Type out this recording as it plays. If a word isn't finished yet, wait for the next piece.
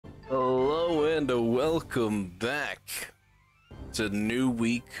And welcome back to New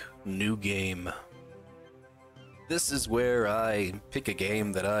Week, New Game. This is where I pick a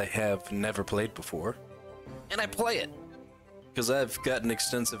game that I have never played before, and I play it. Because I've got an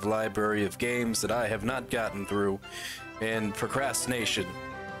extensive library of games that I have not gotten through, and procrastination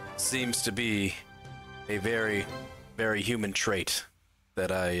seems to be a very, very human trait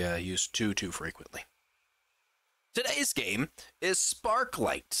that I use too frequently. Today's game is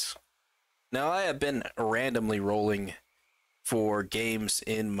Sparklite. Now, I have been randomly rolling for games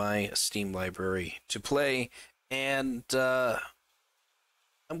in my Steam library to play, and I'm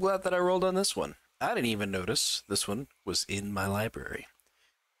glad that I rolled on this one. I didn't even notice this one was in my library.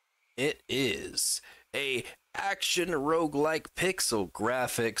 It is a action roguelike pixel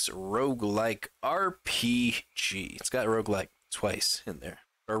graphics roguelike RPG. It's got roguelike twice in there.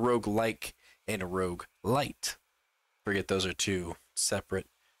 Or roguelike and a roguelite. Forget those are two separate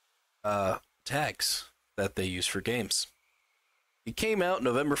tags that they use for games. It came out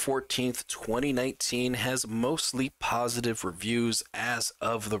November 14th, 2019, has mostly positive reviews as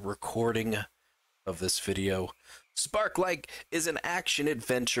of the recording of this video. Sparklite is an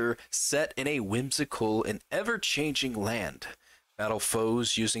action-adventure set in a whimsical and ever-changing land. Battle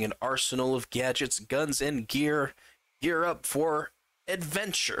foes using an arsenal of gadgets, guns, and gear up for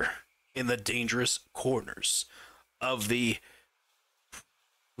adventure in the dangerous corners of the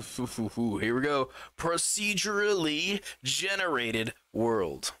here we go, procedurally generated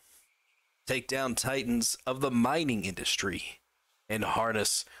world. Take down titans of the mining industry and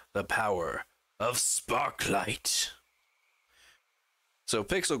harness the power of Sparklite. So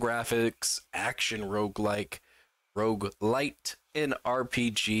pixel graphics, action roguelike, roguelite, and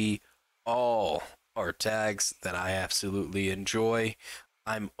RPG all are tags that I absolutely enjoy.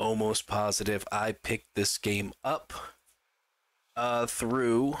 I'm almost positive I picked this game up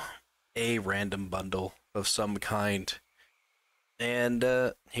through a random bundle of some kind. And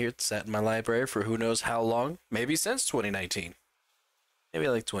here it's sat in my library for who knows how long. Maybe since 2019. Maybe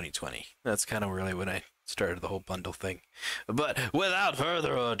like 2020. That's kind of really when I started the whole bundle thing. But without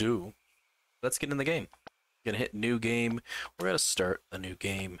further ado, let's get in the game. Gonna hit new game. We're gonna start a new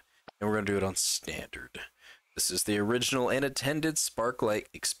game, and we're gonna do it on standard. This is the original and attended Sparklite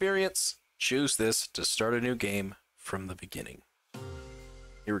experience. Choose this to start a new game from the beginning.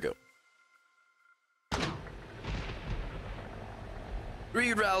 Here we go.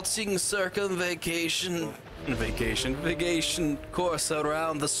 Rerouting vacation course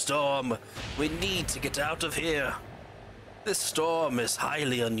around the storm. We need to get out of here. This storm is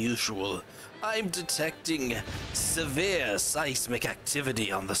highly unusual. I'm detecting severe seismic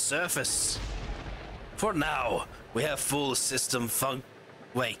activity on the surface. For now, we have full system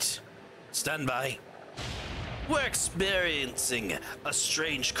wait. Stand by. We're experiencing a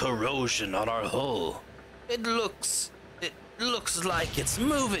strange corrosion on our hull. It looks like it's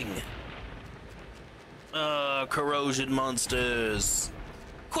moving. Corrosion monsters.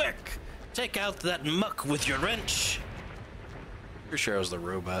 Quick, take out that muck with your wrench. Pretty sure I was the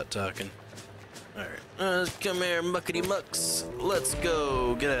robot talking. Alright, come here, muckety mucks. Let's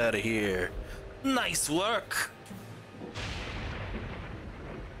go, get out of here. Nice work.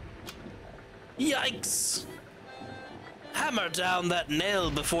 Yikes. Hammer down that nail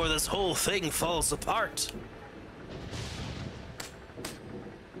before this whole thing falls apart.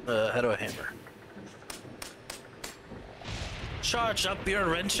 How do I hammer? Charge up your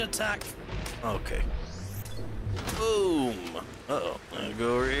wrench attack. Okay. Boom. Uh-oh. I'll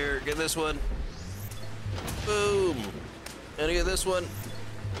go over here, get this one. Boom. Gotta get this one.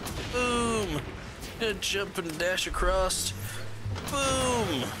 Boom. Gonna jump and dash across.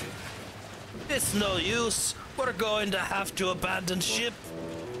 Boom. It's no use. We're going to have to abandon ship.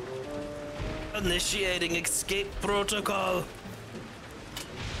 Initiating escape protocol.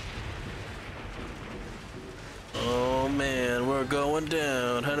 Oh man, we're going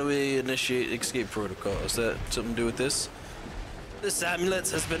down. How do we initiate escape protocol? Is that something to do with this? This amulet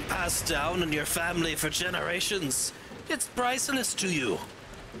has been passed down in your family for generations. It's priceless to you.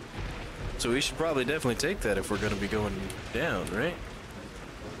 So we should probably definitely take that if we're going to be going down, right?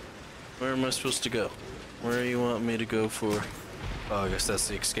 Where am I supposed to go? Where do you want me to go for? Oh, I guess that's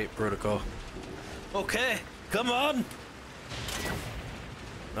the escape protocol. Okay, come on.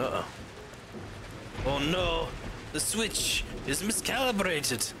 Uh-oh. Oh no, the switch is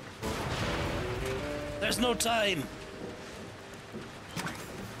miscalibrated. There's no time.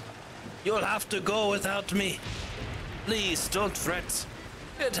 You'll have to go without me. Please don't fret.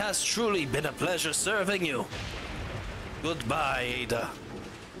 It has truly been a pleasure serving you. Goodbye, Ada.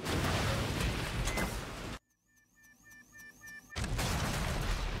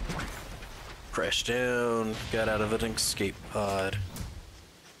 Crashed down, got out of an escape pod.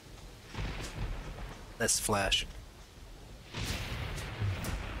 That's flashing.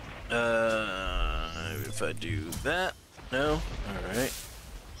 If I do that, no? Alright.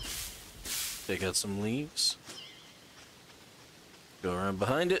 Take out some leaves. Go around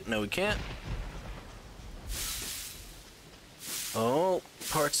behind it. No, we can't. Oh,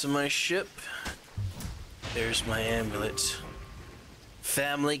 parts of my ship. There's my amulet.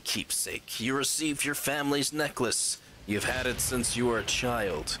 Family keepsake. You received your family's necklace. You've had it since you were a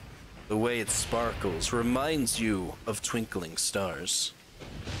child. The way it sparkles reminds you of twinkling stars.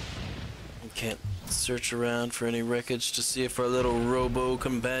 We can't search around for any wreckage to see if our little robo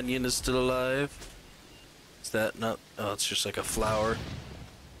companion is still alive. Is that not? Oh, it's just like a flower.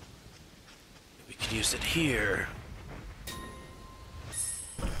 We could use it here.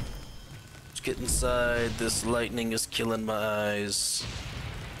 Let's get inside. This lightning is killing my eyes.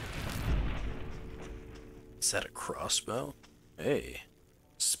 Is that a crossbow? Hey.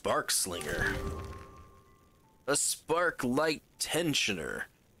 Spark Slinger. A Sparklite tensioner.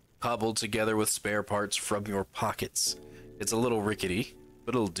 Cobbled together with spare parts from your pockets. It's a little rickety,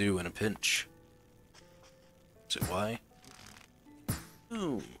 but it'll do in a pinch. Is it why?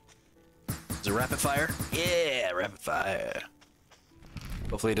 Boom. Is it rapid fire? Yeah, rapid fire.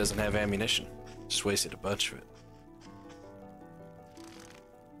 Hopefully it doesn't have ammunition. Just wasted a bunch of it.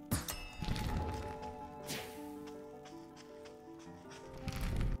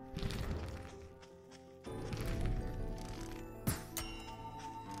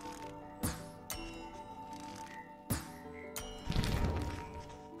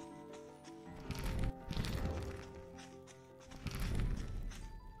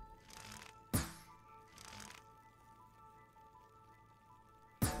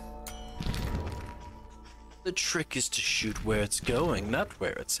 The trick is to shoot where it's going, not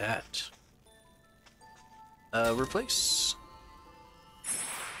where it's at. Replace.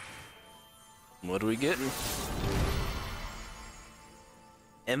 What are we getting?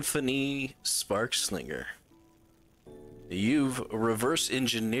 Emphany Spark Slinger. You've reverse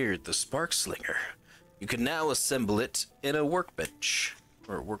engineered the Spark Slinger. You can now assemble it in a workbench.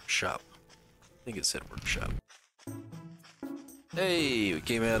 Or a workshop. I think it said workshop. Hey, we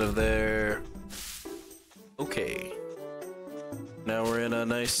came out of there. Okay. Now we're in a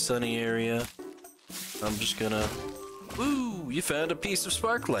nice sunny area. I'm just gonna... Woo! You found a piece of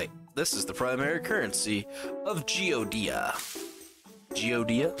Sparklite. This is the primary currency of Geodia.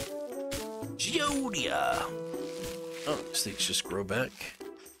 Geodia? Geodia! Oh, these things just grow back.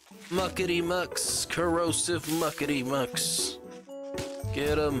 Muckety mucks. Corrosive muckety mucks.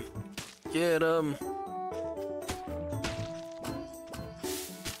 Get 'em. Get 'em.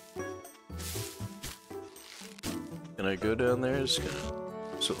 Can I go down there? It's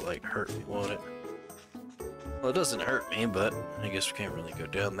gonna sort of like hurt me, won't it? Well, it doesn't hurt me, but I guess we can't really go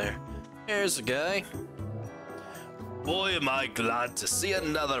down there. There's a guy. Boy, am I glad to see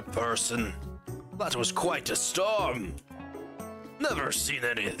another person. That was quite a storm. Never seen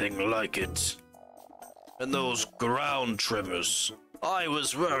anything like it. And those ground tremors. I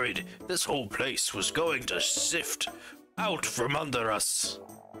was worried this whole place was going to sift out from under us.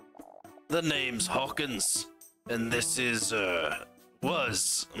 The name's Hawkins. And this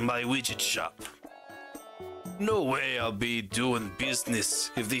was my widget shop. No way I'll be doing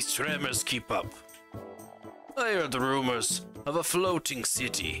business if these tremors keep up. I heard rumors of a floating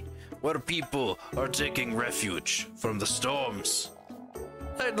city where people are taking refuge from the storms.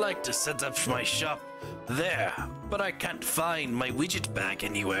 I'd like to set up my shop there, but I can't find my widget bag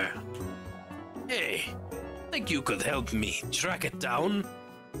anywhere. Hey, think you could help me track it down?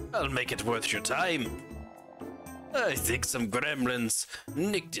 I'll make it worth your time. I think some gremlins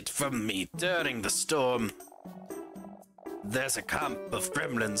nicked it from me during the storm. There's a camp of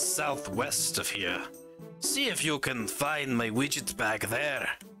gremlins southwest of here. See if you can find my widget bag there.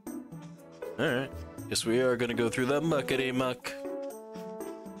 Alright, guess we are gonna go through the muckety muck.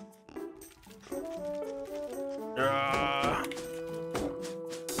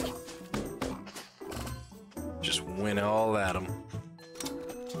 Just went all at him.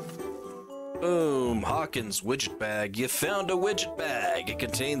 Boom, Hawkins widget bag. You found a widget bag. It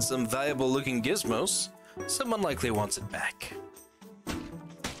contains some valuable looking gizmos. Someone likely wants it back.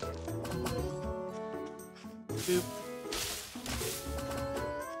 Boop.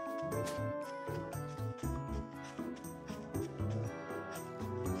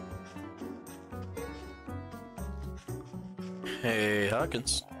 Hey,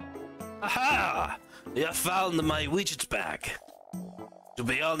 Hawkins. Aha! You found my widget bag. To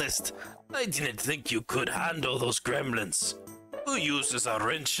be honest, I didn't think you could handle those gremlins. Who uses a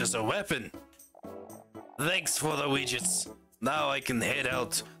wrench as a weapon? Thanks for the widgets. Now I can head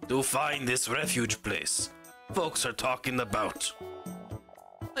out to find this refuge place folks are talking about.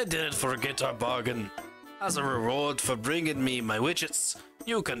 I didn't forget our bargain. As a reward for bringing me my widgets,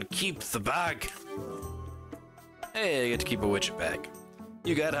 you can keep the bag. Hey, I get to keep a widget bag.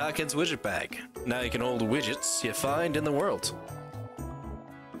 You got Hawkins' widget bag. Now you can hold the widgets you find in the world.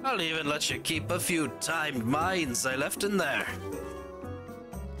 I'll even let you keep a few timed mines I left in there.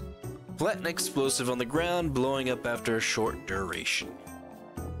 Plant an explosive on the ground, blowing up after a short duration.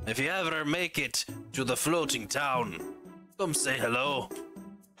 If you ever make it to the floating town, come say hello.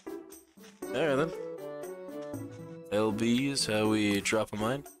 Alright then. LB is how we drop a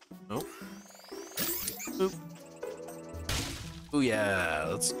mine. Oh. Boop. Oh yeah,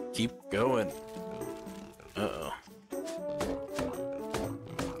 let's keep going. Uh-oh.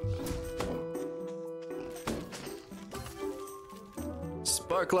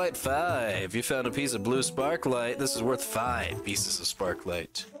 Sparklite 5. You found a piece of blue Sparklite. This is worth 5 pieces of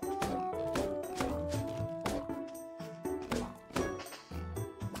Sparklite.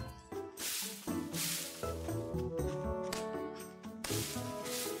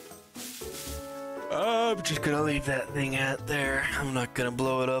 I'm just gonna leave that thing out there. I'm not gonna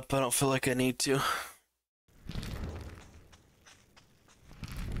blow it up. I don't feel like I need to.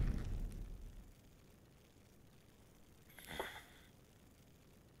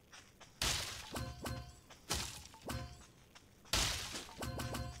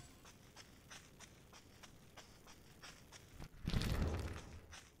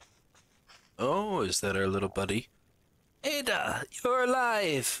 Oh, is that our little buddy? Ada, you're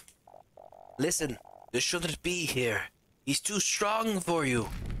alive! Listen, you shouldn't be here. He's too strong for you.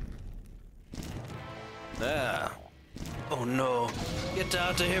 Ah. Oh no. Get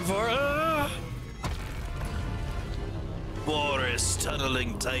out of here for Boris,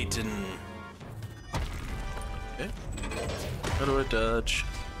 tunneling titan. Okay. How do I dodge?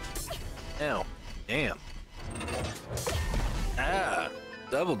 Ow. Damn. Ah.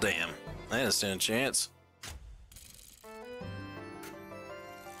 Double damn. I didn't stand a chance.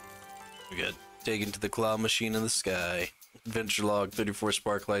 We got taken to the claw machine in the sky. Adventure log, 34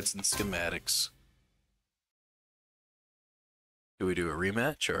 Sparklites and schematics. Do we do a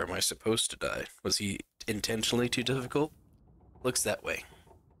rematch, or am I supposed to die? Was he intentionally too difficult? Looks that way.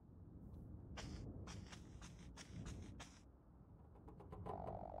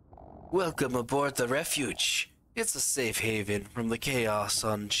 Welcome aboard the refuge. It's a safe haven from the chaos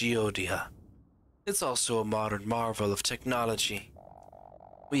on Geodia. It's also a modern marvel of technology.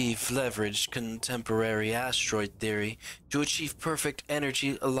 We've leveraged contemporary asteroid theory to achieve perfect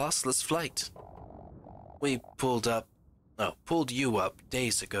energy lossless flight. We pulled you up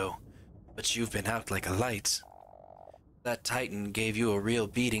days ago, but you've been out like a light. That Titan gave you a real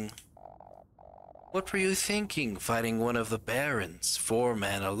beating. What were you thinking, fighting one of the Barons,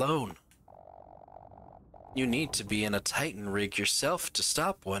 4-man alone? You need to be in a Titan rig yourself to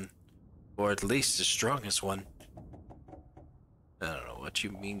stop one, or at least as strong as one. I don't know what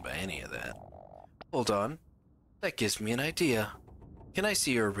you mean by any of that. Hold on. That gives me an idea. Can I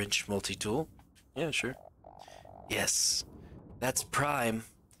see your wrench multi-tool? Yeah, sure. Yes, that's prime.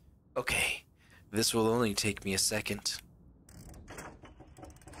 Okay, this will only take me a second.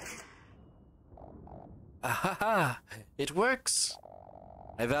 Ahaha! It works!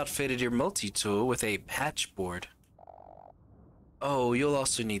 I've outfitted your multi-tool with a patch board. Oh, you'll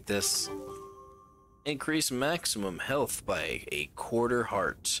also need this. Increase maximum health by a quarter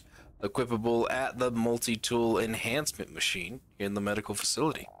heart. Equipable at the multi-tool enhancement machine in the medical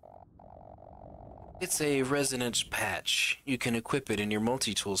facility. It's a resonance patch. You can equip it in your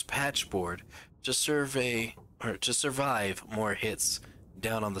multi-tool's patch board to survive more hits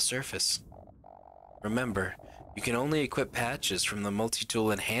down on the surface. Remember, you can only equip patches from the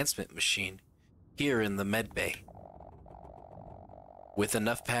multi-tool enhancement machine here in the medbay. With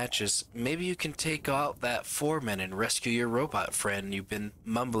enough patches, maybe you can take out that foreman and rescue your robot friend you've been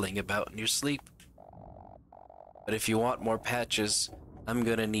mumbling about in your sleep. But if you want more patches, I'm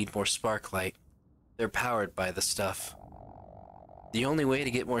gonna need more Sparklite. They're powered by the stuff. The only way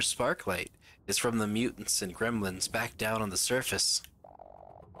to get more Sparklite is from the mutants and gremlins back down on the surface.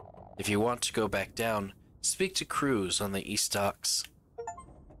 If you want to go back down, speak to Cruz on the East Docks.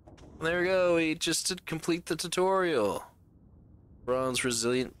 There we go, we just did complete the tutorial. Bronze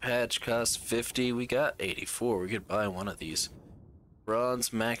resilient patch costs 50, we got 84, we could buy one of these.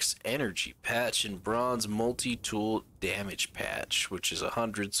 Bronze max energy patch and bronze multi-tool damage patch, which is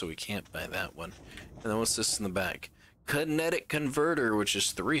 100, so we can't buy that one. And then what's this in the back? Kinetic converter, which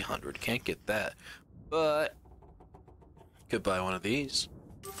is 300, can't get that. But, could buy one of these.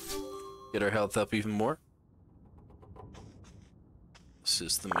 Get our health up even more. This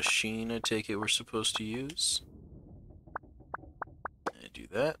is the machine I take it we're supposed to use. I do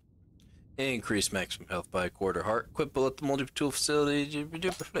that. Increase maximum health by a quarter heart. Equip bullet the multi-tool facility.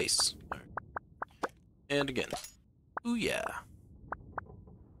 Place. Right. And again. Ooh yeah.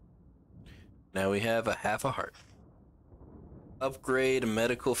 Now we have a half a heart. Upgrade a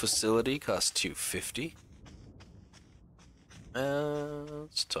medical facility costs $250.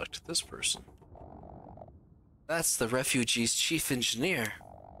 Let's talk to this person. That's the refugee's chief engineer.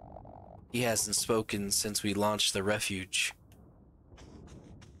 He hasn't spoken since we launched the refuge.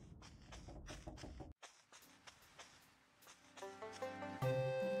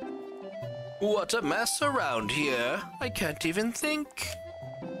 What a mess around here. I can't even think.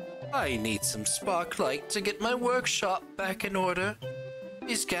 I need some Sparklite to get my workshop back in order.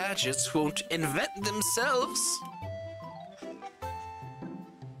 These gadgets won't invent themselves.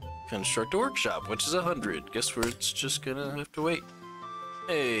 Construct a workshop, which is 100. Guess we're just gonna have to wait.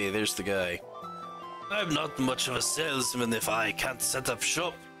 Hey, there's the guy. I'm not much of a salesman if I can't set up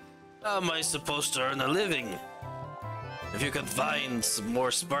shop. How am I supposed to earn a living? If you can find some more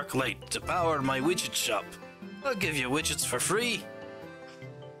Sparklite to power my widget shop, I'll give you widgets for free.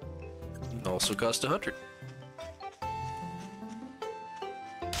 Also cost 100.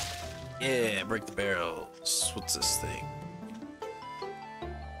 Yeah, break the barrels. What's this thing?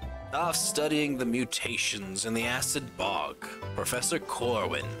 Off studying the mutations in the acid bog. Professor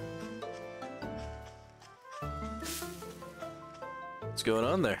Corwin. What's going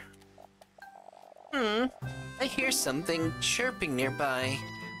on there? I hear something chirping nearby,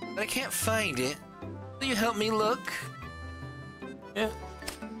 but I can't find it. Will you help me look? Yeah,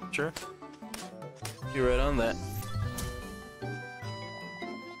 sure. You're right on that.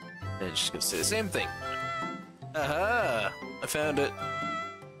 I'm just gonna say the same thing. Aha! I found it.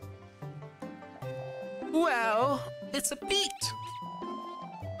 Wow, it's a beat!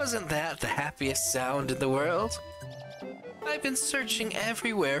 Wasn't that the happiest sound in the world? I've been searching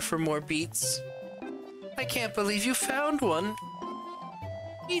everywhere for more beats. I can't believe you found one.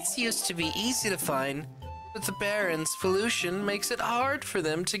 Beats used to be easy to find, but the Baron's pollution makes it hard for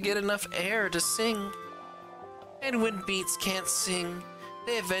them to get enough air to sing. And when beats can't sing,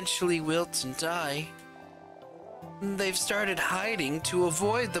 they eventually wilt and die. They've started hiding to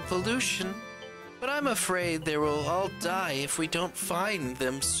avoid the pollution, but I'm afraid they will all die if we don't find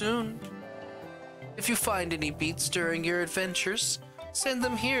them soon. If you find any beats during your adventures, send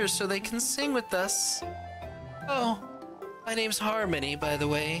them here so they can sing with us. Oh, my name's Harmony, by the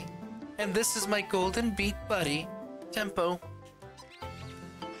way, and this is my golden beat buddy, Tempo.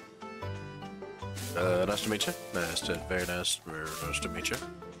 Nice to meet you. Very nice to meet you.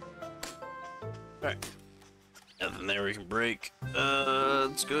 Alright. Nothing there we can break.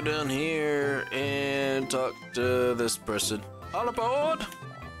 Let's go down here and talk to this person. All aboard!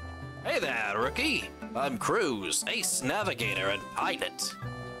 Hey there, rookie. I'm Cruz, ace navigator and pilot.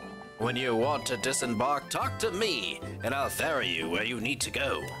 When you want to disembark, talk to me, and I'll ferry you where you need to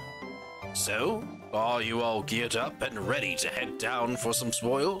go. So, are you all geared up and ready to head down for some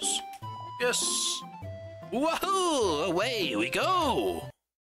spoils? Yes. Woohoo! Away we go!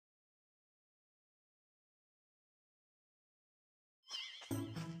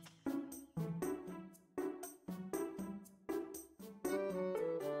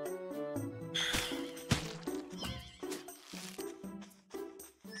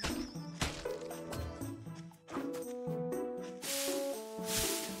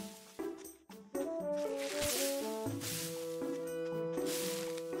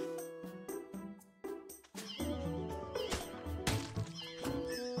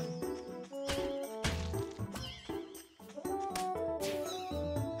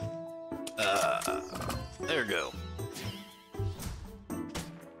 There we go.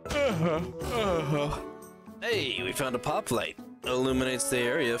 Hey, we found a pop light. Illuminates the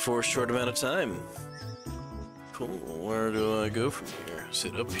area for a short amount of time. Cool. Where do I go from here? Is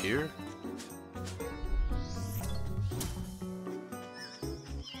it up here?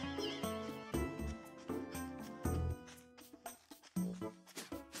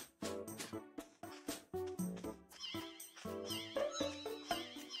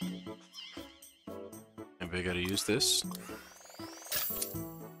 Maybe I gotta use this.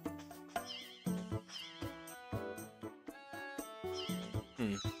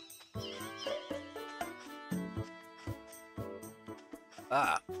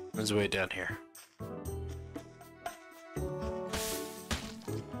 Ah, there's a way down here.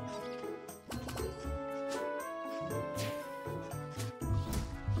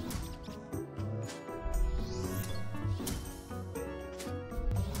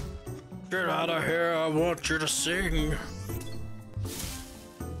 Get out of here, I want you to sing.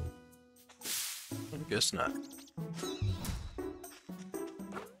 Guess not.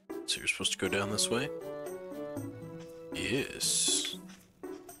 So you're supposed to go down this way? Yes.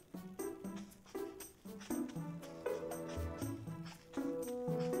 You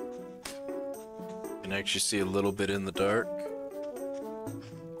can actually see a little bit in the dark.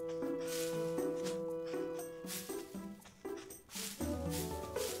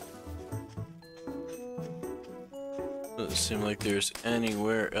 Doesn't seem like there's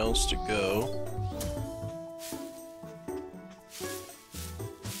anywhere else to go.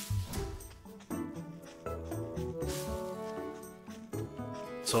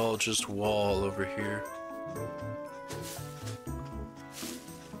 It's all just wall over here.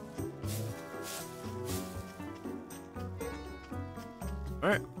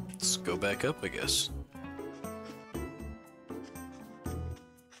 Alright, let's go back up, I guess.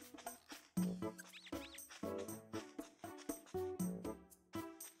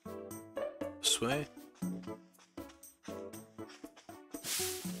 This way.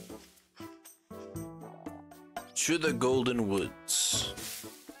 To the Golden Woods.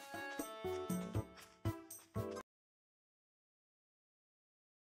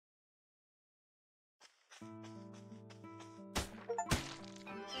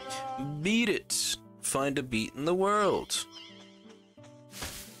 Beat it. Find a beat in the world.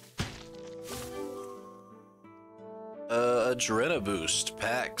 Adrena boost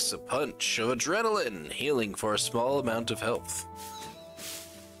packs a punch of adrenaline, healing for a small amount of health.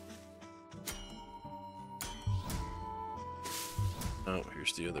 Oh,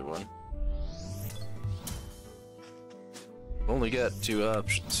 here's the other one. Only got 2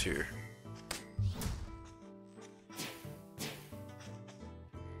 options here.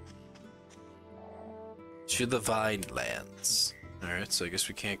 To the Vine Lands. Alright, so I guess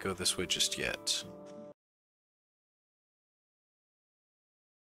we can't go this way just yet.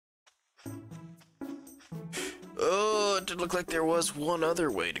 Oh, it did look like there was one other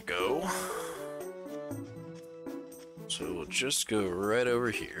way to go. So we'll just go right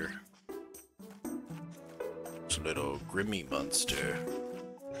over here. It's a little grimy monster.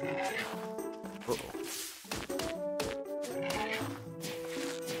 Uh-oh.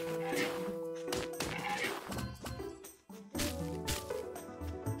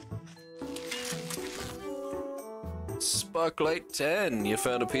 Sparklite 10. You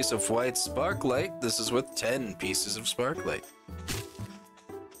found a piece of white Sparklite. This is worth 10 pieces of Sparklite.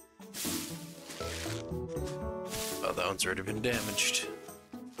 Oh, that one's already been damaged.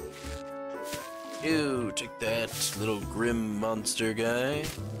 Ew, take that, little grim monster guy.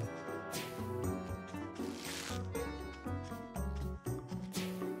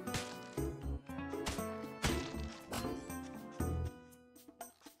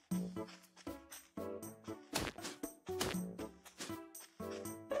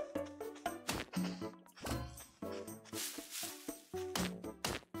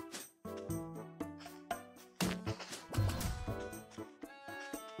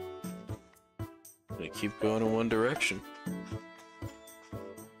 Gonna keep going in one direction.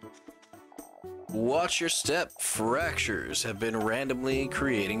 Watch your step. Fractures have been randomly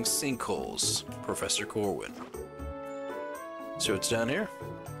creating sinkholes. Professor Corwin. So it's down here.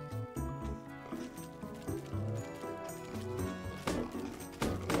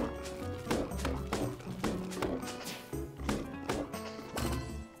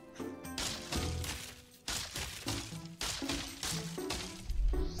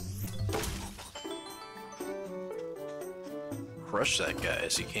 Crush that guy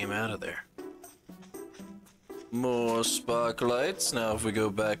as he came out of there. More Sparklites. Now if we go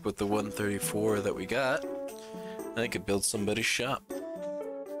back with the 134 that we got, I could build somebody's shop.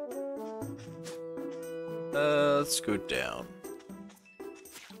 Let's go down.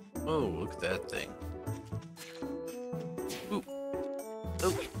 Oh, look at that thing. Ooh.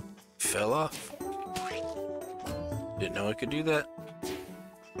 Oh, fell off. Didn't know I could do that.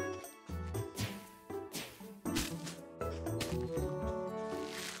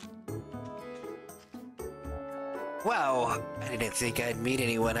 Wow, I didn't think I'd meet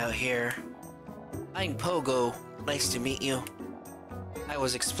anyone out here. I'm Pogo. Nice to meet you. I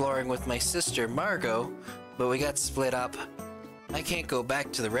was exploring with my sister, Margot, but we got split up. I can't go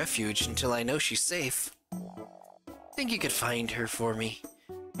back to the refuge until I know she's safe. Think you could find her for me?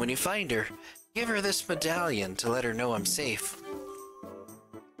 When you find her, give her this medallion to let her know I'm safe.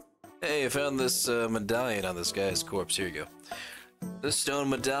 Hey, I found this medallion on this guy's corpse. Here you go. The stone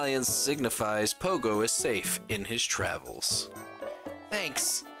medallion signifies Pogo is safe in his travels.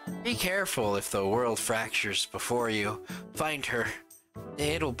 Thanks. Be careful if the world fractures before you. Find her.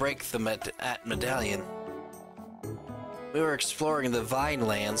 It'll break the medallion. We were exploring the Vine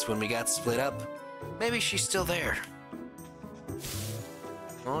Lands when we got split up. Maybe she's still there.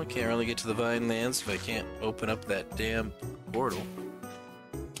 Well, I can't really get to the Vine Lands if I can't open up that damn portal.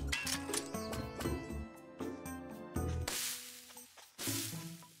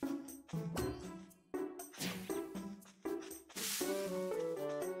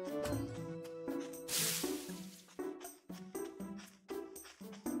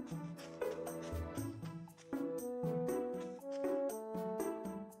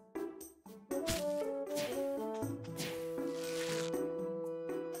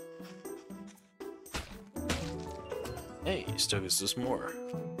 Hey, still gives us more.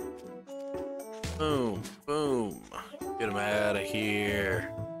 Boom, boom. Get him out of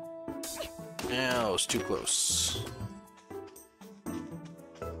here. Ow, it's too close.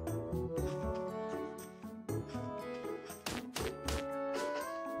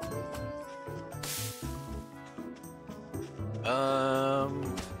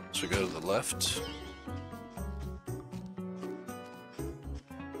 So go to the left.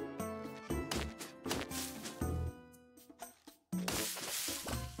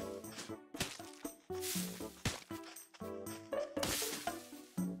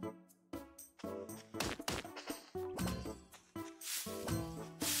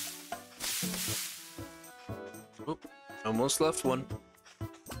 Oop, almost left one.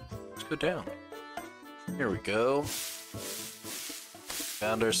 Let's go down. Here we go.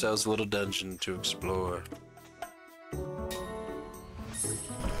 Found ourselves a little dungeon to explore.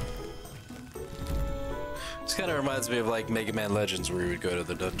 This kind of reminds me of like Mega Man Legends where we would go to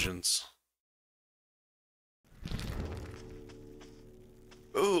the dungeons.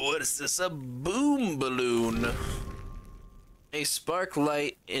 Ooh, what is this? A boom balloon. A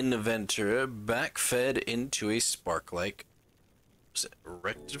Sparklite inventor backfed into a Sparklite. Is it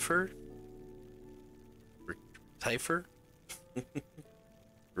rectifer? Rectifer?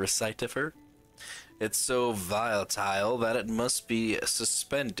 Recitifer? It's so volatile that it must be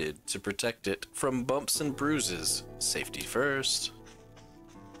suspended to protect it from bumps and bruises. Safety first.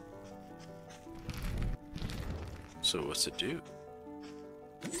 So what's it do?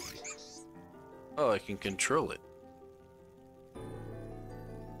 Oh, I can control it.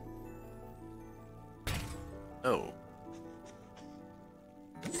 Oh.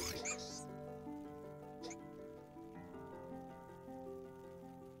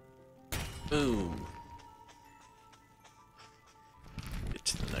 Boom. Get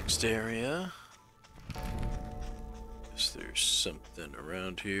to the next area. Guess there's something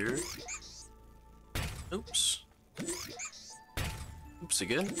around here. Oops. Oops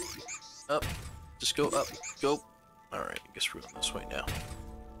again. Up. Just go up. Go. Alright, I guess we're going this way now.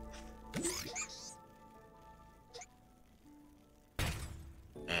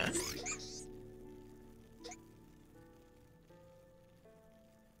 Eh.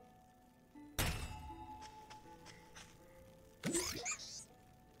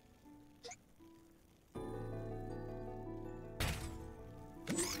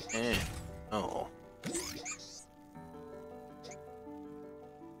 Eh. Oh.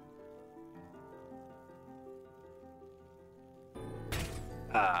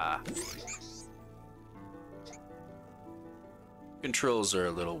 Ah. Controls are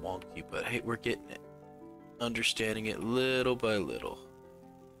a little wonky, but hey, we're getting it. Understanding it little by little.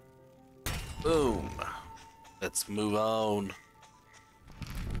 Boom. Let's move on.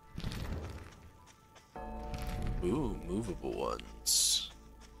 Ooh, movable ones.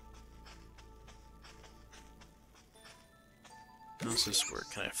 How does this work?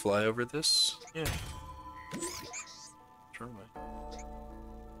 Can I fly over this? Yeah. Turn away.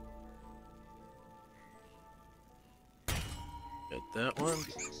 Get that one.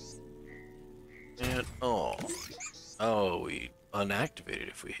 And oh. Oh, we unactivated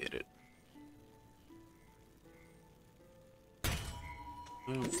if we hit it.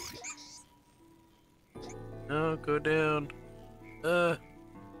 Ooh. No, go down.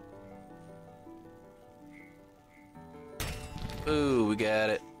 Ooh, we got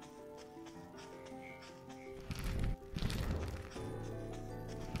it.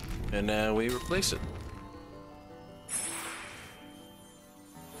 And now we replace it.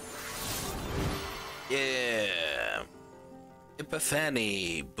 Yeah.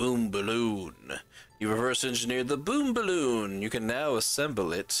 Epiphany Boom Balloon. You reverse engineered the Boom Balloon. You can now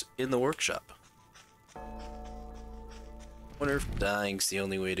assemble it in the workshop. Wonder if dying's the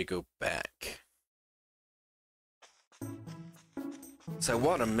only way to go back. So I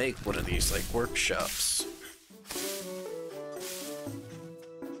want to make one of these like workshops.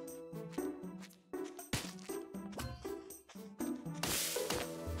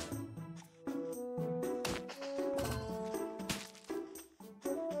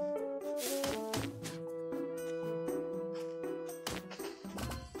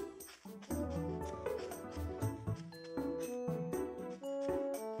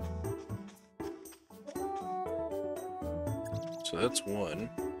 So that's one.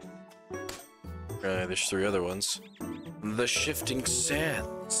 There's 3 other ones. The Shifting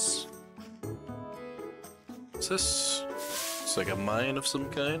Sands. What's this? It's like a mine of some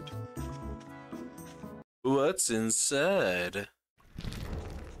kind. What's inside?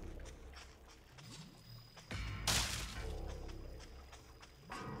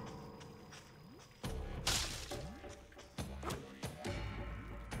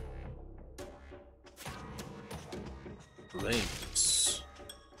 Flames.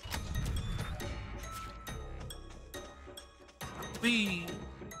 Whee!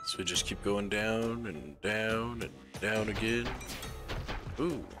 So we just keep going down and down and down again.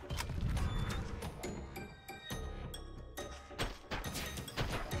 Ooh.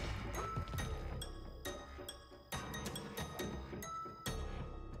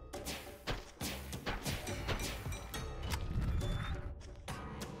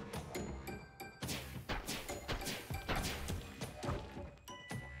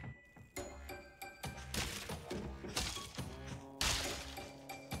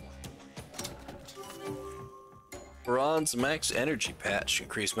 Bronze Max Energy Patch.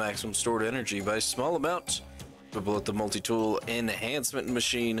 Increase maximum stored energy by a small amount. Available at the multi-tool enhancement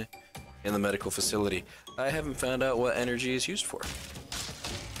machine in the medical facility. I haven't found out what energy is used for.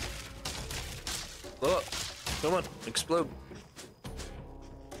 Blow up. Come on, explode.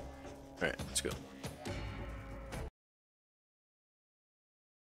 Alright, let's go.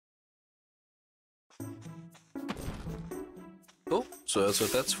 Cool, so that's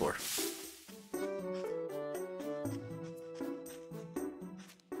what that's for.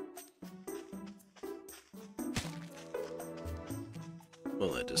 We'll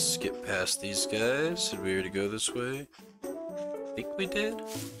let us skip past these guys. Did we already go this way? I think we did.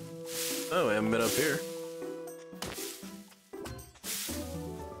 Oh, we haven't been up here.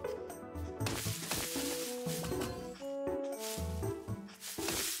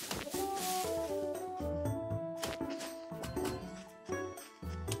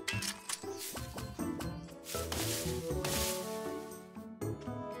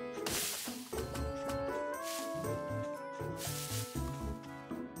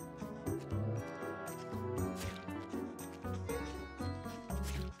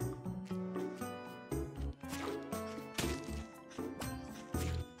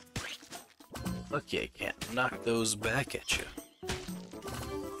 Okay, can't knock those back at you.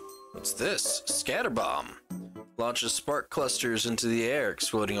 What's this? Scatter bomb. Launches spark clusters into the air,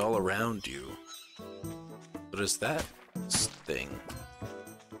 exploding all around you. What is that thing?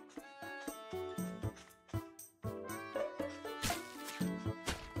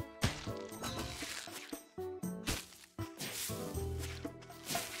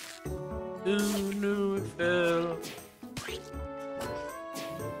 Who knew it fell?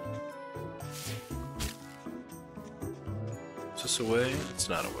 Is this a way? It's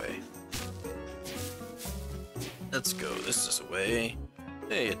not a way. Let's go. This is a way.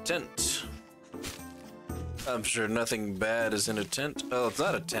 Hey, a tent. I'm sure nothing bad is in a tent. Oh, it's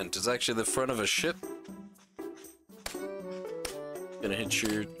not a tent. It's actually the front of a ship. Gonna hit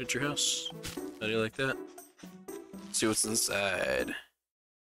your house. How do you like that? Let's see what's inside.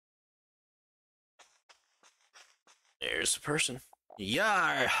 There's a person.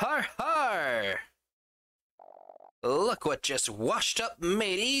 Yar! Har har! Look what just washed up,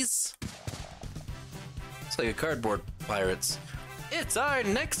 mateys! It's like a cardboard pirates. It's our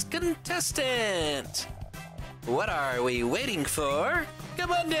next contestant! What are we waiting for?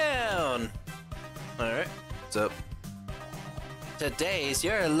 Come on down! Alright, what's up? Today's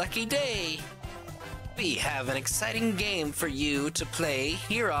your lucky day! We have an exciting game for you to play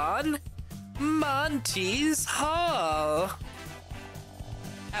here on Monty's Hall!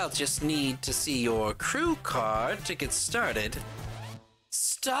 I'll just need to see your crew card to get started.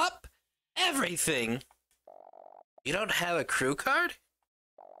 Stop everything! You don't have a crew card?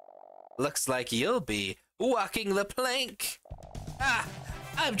 Looks like you'll be walking the plank. Ah,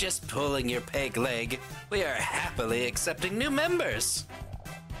 I'm just pulling your peg leg. We are happily accepting new members.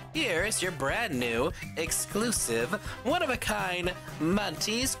 Here is your brand new, exclusive, one-of-a-kind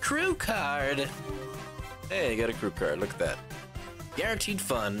Monty's crew card. Hey, I got a crew card. Look at that. Guaranteed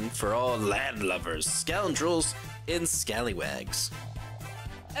fun for all landlubbers, scoundrels, and scallywags.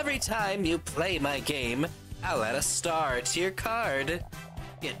 Every time you play my game, I'll add a star to your card.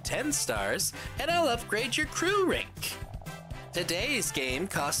 Get 10 stars, and I'll upgrade your crew rank. Today's game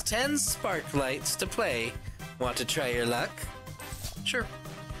costs 10 Sparklites to play. Want to try your luck? Sure.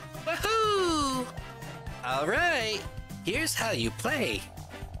 Woohoo! Alright, here's how you play.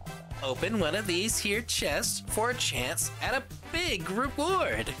 Open one of these here chests for a chance at a big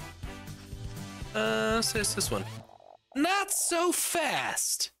reward. So it's this one. Not so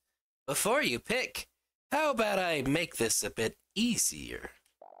fast. Before you pick, how about I make this a bit easier?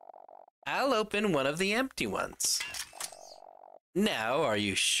 I'll open one of the empty ones. Now, are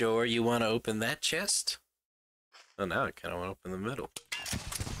you sure you want to open that chest? Oh, now I kind of want to open the middle.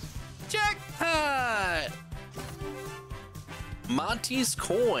 Jackpot! Monty's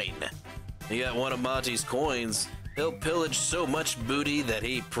coin. You got one of Monty's coins. He'll pillage so much booty that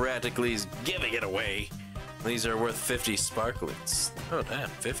he practically is giving it away. These are worth 50 Sparklites. Oh, damn,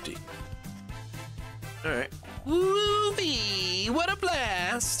 50. Alright. Woo-wee! What a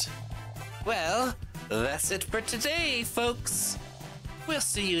blast! Well, that's it for today, folks. We'll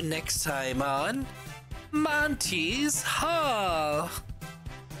see you next time on Monty's Hall.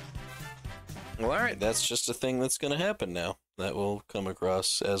 Well, alright, that's just a thing that's gonna happen now. That will come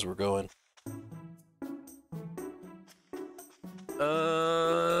across as we're going.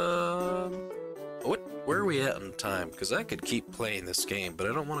 Where are we at in time? Because I could keep playing this game, but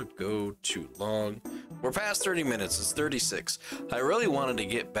I don't want to go too long. We're past 30 minutes. It's 36. I really wanted to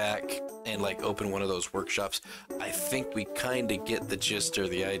get back and like open one of those workshops. I think we kind of get the gist or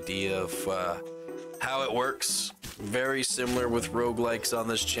the idea of how it works. Very similar with roguelikes on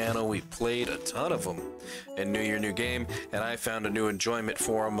this channel. We played a ton of them in New Year, New Game, and I found a new enjoyment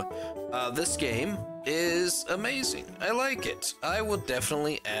for them. This game is amazing. I like it. I will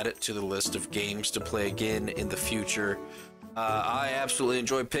definitely add it to the list of games to play again in the future. I absolutely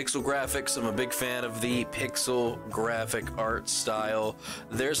enjoy pixel graphics. I'm a big fan of the pixel graphic art style.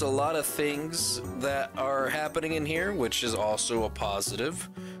 There's a lot of things that are happening in here, which is also a positive.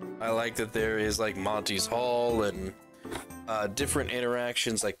 I like that there is like Monty's Hall and different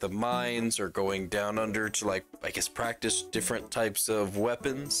interactions, like the mines or going down under to like, I guess, practice different types of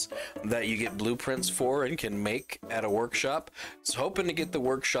weapons that you get blueprints for and can make at a workshop. So hoping to get the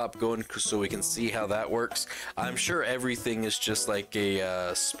workshop going so we can see how that works. I'm sure everything is just like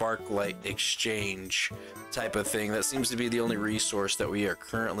a Sparklite exchange type of thing. That seems to be the only resource that we are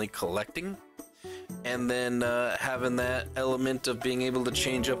currently collecting. And then having that element of being able to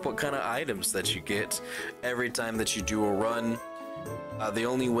change up what kind of items that you get every time that you do a run. The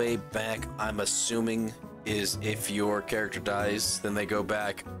only way back, I'm assuming, is if your character dies, then they go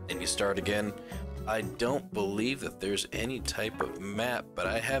back and you start again. I don't believe that there's any type of map, but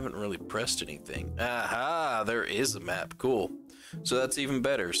I haven't really pressed anything. Aha, there is a map. Cool. So that's even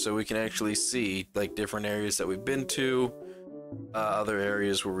better. So we can actually see like different areas that we've been to, other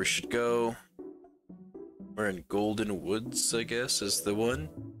areas where we should go. We're in Golden Woods, I guess, is the one.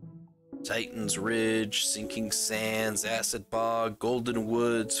 Titan's Ridge, Sinking Sands, Acid Bog, Golden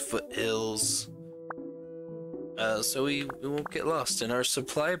Woods, Foothills. So we won't get lost. And our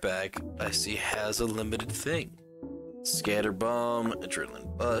supply bag, I see, has a limited thing. Scatter Bomb,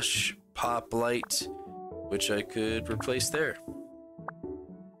 Adrenaline Bush, Pop Light, which I could replace there.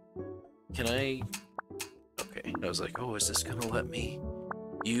 Can I... Okay, I was like, oh, is this gonna let me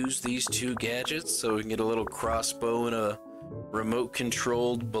use these two gadgets so we can get a little crossbow and a remote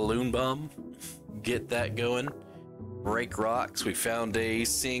controlled balloon bomb? Get that going. Break rocks. We found a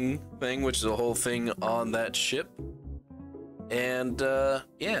sing thing, which is a whole thing on that ship. And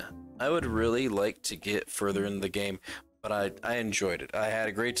yeah, I would really like to get further in the game, but I enjoyed it. I had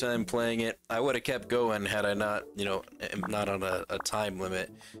a great time playing it. I would have kept going had I not, you know, not on a time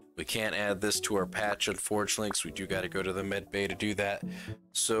limit. We can't add this to our patch, unfortunately, because we do got to go to the med bay to do that.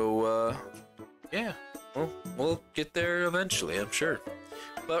 So, yeah, well, we'll get there eventually, I'm sure.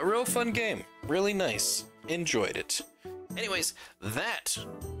 But real fun game. Really nice. Enjoyed it. Anyways, that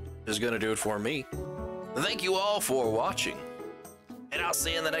is going to do it for me. Thank you all for watching, and I'll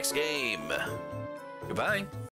see you in the next game. Goodbye.